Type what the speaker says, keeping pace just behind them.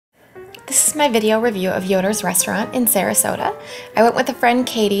This is my video review of Yoder's restaurant in Sarasota. I went with a friend,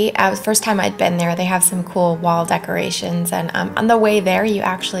 Katie. It was the first time I'd been there. They have some cool wall decorations, and on the way there you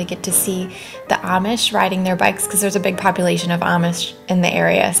actually get to see the Amish riding their bikes because there's a big population of Amish in the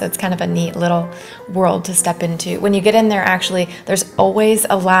area, so it's kind of a neat little world to step into. When you get in there, actually, there's always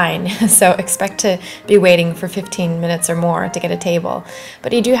a line, so expect to be waiting for 15 minutes or more to get a table.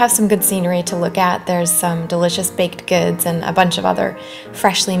 But you do have some good scenery to look at. There's some delicious baked goods and a bunch of other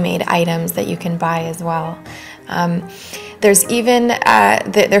freshly made items that you can buy as well. There's even,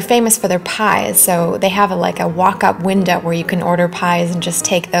 they're famous for their pies, so they have a walk-up window where you can order pies and just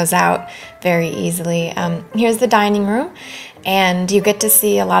take those out very easily. Here's the dining room, and you get to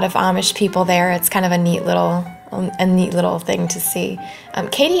see a lot of Amish people there. It's kind of a neat little thing to see.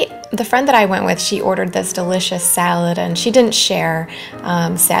 Katie, the friend that I went with, she ordered this delicious salad, and she didn't share,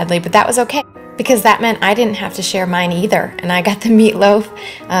 sadly, but that was okay, because that meant I didn't have to share mine either. And I got the meatloaf,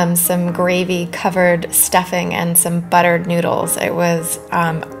 some gravy-covered stuffing, and some buttered noodles. It was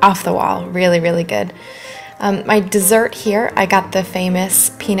off the wall, really, really good. My dessert here, I got the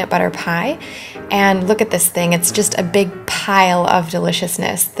famous peanut butter pie. And look at this thing, it's just a big pile of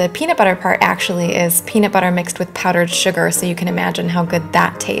deliciousness. The peanut butter part actually is peanut butter mixed with powdered sugar, so you can imagine how good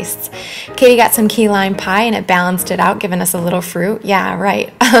that tastes. Katie got some key lime pie and it balanced it out, giving us a little fruit. Yeah,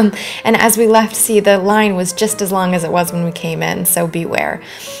 right. And as we left, see, the line was just as long as it was when we came in, so beware.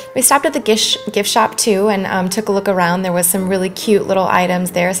 We stopped at the gift shop too and took a look around. There was some really cute little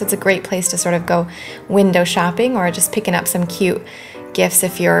items there, so it's a great place to sort of go window shopping or just picking up some cute gifts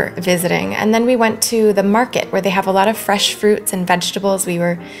if you're visiting. And then we went to the market where they have a lot of fresh fruits and vegetables. We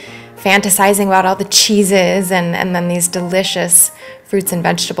were fantasizing about all the cheeses and then these delicious fruits and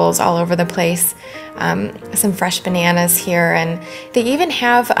vegetables all over the place. Some fresh bananas here, and they even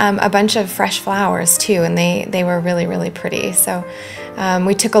have a bunch of fresh flowers too, and they were really, really pretty. So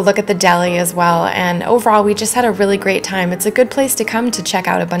we took a look at the deli as well, and overall we just had a really great time. It's a good place to come to check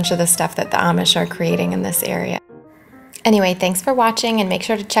out a bunch of the stuff that the Amish are creating in this area. Anyway, thanks for watching, and make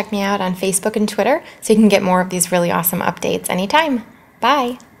sure to check me out on Facebook and Twitter so you can get more of these really awesome updates anytime.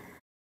 Bye!